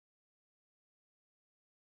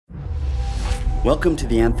Welcome to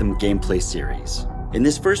the Anthem gameplay series. In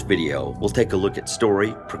this first video, we'll take a look at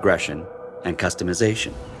story, progression, and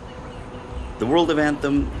customization. The world of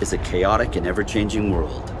Anthem is a chaotic and ever-changing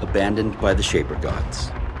world abandoned by the Shaper gods.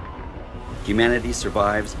 Humanity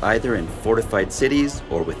survives either in fortified cities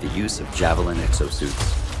or with the use of javelin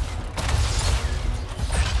exosuits.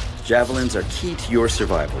 Javelins are key to your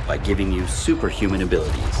survival by giving you superhuman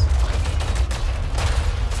abilities.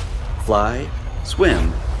 Fly,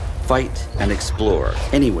 swim, fight, and explore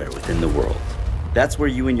anywhere within the world. That's where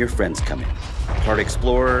you and your friends come in. Part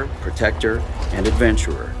explorer, protector, and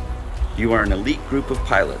adventurer. You are an elite group of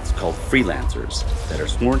pilots called Freelancers that are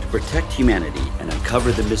sworn to protect humanity and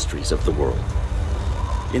uncover the mysteries of the world.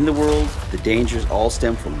 In the world, the dangers all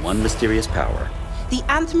stem from one mysterious power. The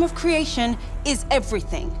Anthem of creation is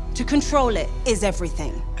everything. To control it is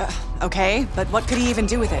everything. Okay, but what could he even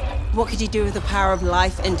do with it? What could he do with the power of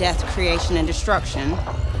life and death, creation and destruction?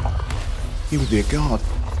 He would be a god.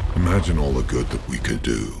 Imagine all the good that we could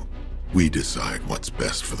do. We decide what's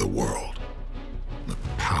best for the world. The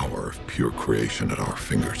power of pure creation at our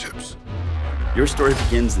fingertips. Your story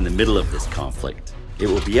begins in the middle of this conflict. It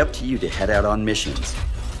will be up to you to head out on missions,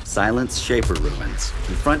 silence Shaper ruins,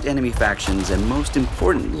 confront enemy factions, and most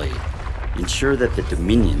importantly, ensure that the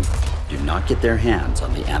Dominion do not get their hands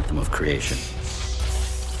on the Anthem of creation.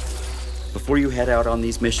 Before you head out on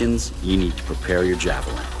these missions, you need to prepare your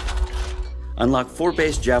javelin. Unlock 4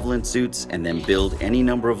 base javelin suits and then build any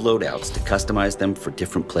number of loadouts to customize them for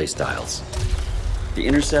different playstyles. The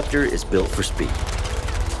Interceptor is built for speed,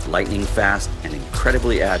 lightning fast and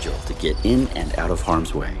incredibly agile to get in and out of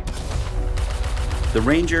harm's way. The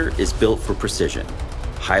Ranger is built for precision,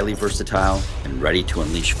 highly versatile and ready to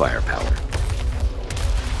unleash firepower.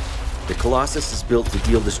 The Colossus is built to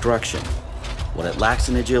deal destruction. What it lacks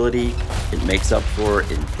in agility, it makes up for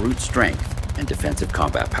in brute strength and defensive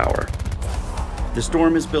combat power. The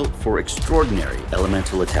Storm is built for extraordinary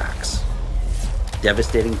elemental attacks,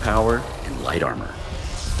 devastating power, and light armor.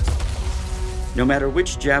 No matter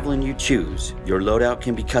which javelin you choose, your loadout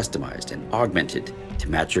can be customized and augmented to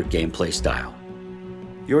match your gameplay style.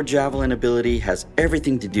 Your javelin ability has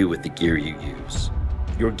everything to do with the gear you use.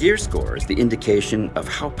 Your gear score is the indication of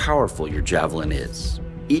how powerful your javelin is.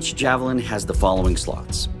 Each javelin has the following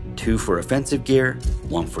slots: 2 for offensive gear,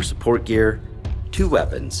 1 for support gear, 2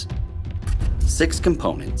 weapons, 6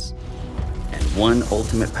 components, and 1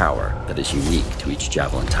 ultimate power that is unique to each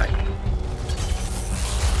javelin type.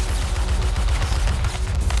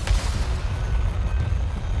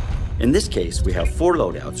 In this case, we have 4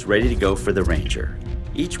 loadouts ready to go for the Ranger.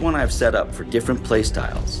 Each one I've set up for different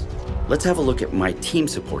playstyles. Let's have a look at my team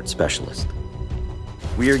support specialist.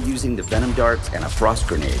 We are using the Venom Darts and a Frost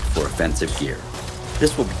Grenade for offensive gear.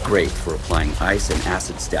 This will be great for applying ice and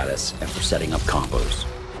acid status and for setting up combos.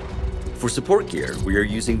 For support gear, we are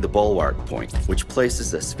using the Bulwark Point, which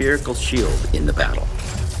places a spherical shield in the battle.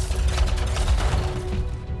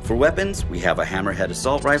 For weapons, we have a Hammerhead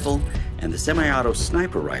Assault Rifle and the Semi-Auto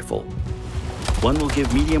Sniper Rifle. One will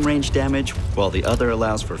give medium range damage, while the other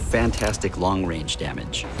allows for fantastic long range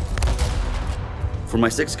damage. For my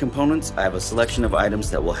 6 components, I have a selection of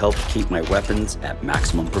items that will help keep my weapons at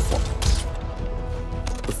maximum performance.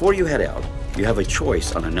 Before you head out, you have a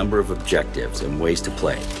choice on a number of objectives and ways to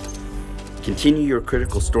play. Continue your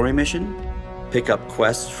critical story mission, pick up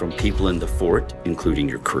quests from people in the fort, including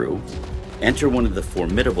your crew, enter one of the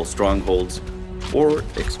formidable strongholds, or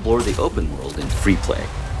explore the open world in free play.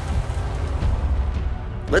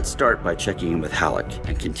 Let's start by checking in with Halleck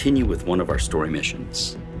and continue with one of our story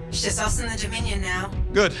missions. It's just us and the Dominion now.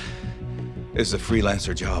 Good. It's a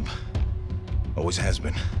freelancer job. Always has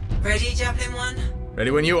been. Ready, Javelin 1? Ready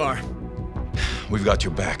when you are. We've got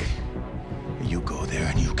your back. You go there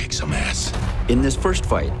and you kick some ass. In this first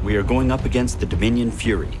fight, we are going up against the Dominion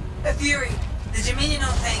Fury. A Fury. The Dominion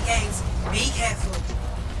aren't playing games. Be careful.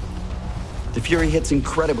 The Fury hits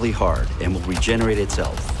incredibly hard and will regenerate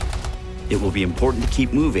itself. It will be important to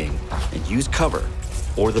keep moving and use cover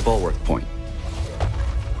or the Bulwark Point.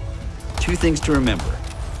 2 things to remember: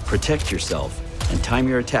 protect yourself and time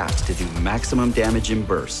your attacks to do maximum damage in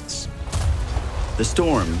bursts. The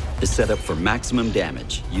Storm is set up for maximum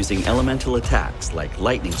damage using elemental attacks like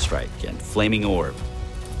Lightning Strike and Flaming Orb.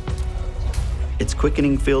 Its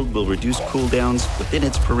quickening field will reduce cooldowns within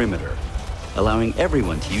its perimeter, allowing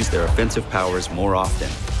everyone to use their offensive powers more often.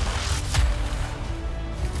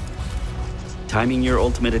 Timing your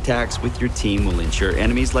ultimate attacks with your team will ensure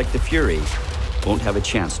enemies like the Fury won't have a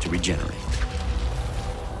chance to regenerate.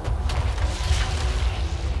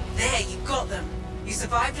 There, you got them. You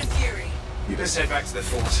survived a Fury. You best head back to the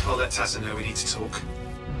fort. I'll let Tassa know we need to talk.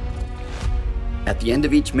 At the end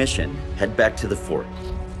of each mission, head back to the fort.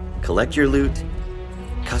 Collect your loot,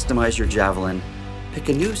 customize your javelin, pick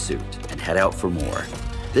a new suit, and head out for more.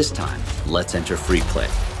 This time, let's enter free play.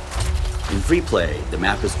 In free play, the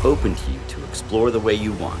map is open to you to explore the way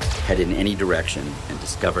you want, head in any direction, and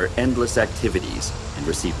discover endless activities and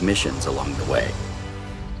receive missions along the way.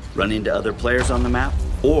 Run into other players on the map,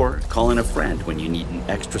 or call in a friend when you need an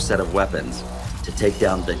extra set of weapons to take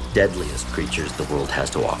down the deadliest creatures the world has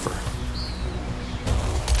to offer.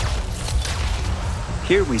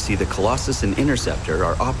 Here we see the Colossus and Interceptor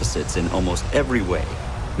are opposites in almost every way,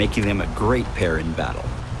 making them a great pair in battle.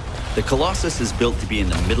 The Colossus is built to be in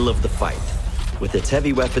the middle of the fight, with its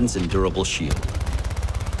heavy weapons and durable shield.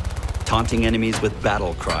 Taunting enemies with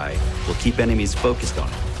Battle Cry will keep enemies focused on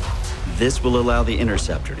it. This will allow the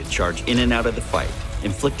Interceptor to charge in and out of the fight,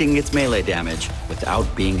 inflicting its melee damage without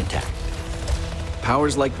being attacked.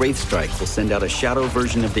 Powers like Wraith Strike will send out a shadow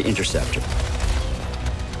version of the Interceptor.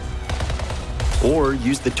 Or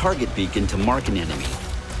use the target beacon to mark an enemy,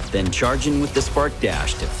 then charge in with the Spark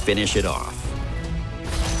Dash to finish it off.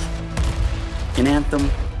 In Anthem,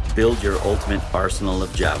 build your ultimate arsenal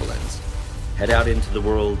of javelins. Head out into the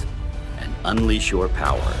world and unleash your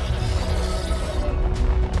power.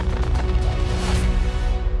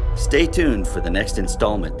 Stay tuned for the next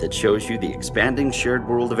installment that shows you the expanding shared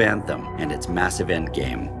world of Anthem and its massive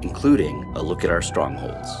endgame, including a look at our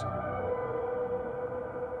strongholds.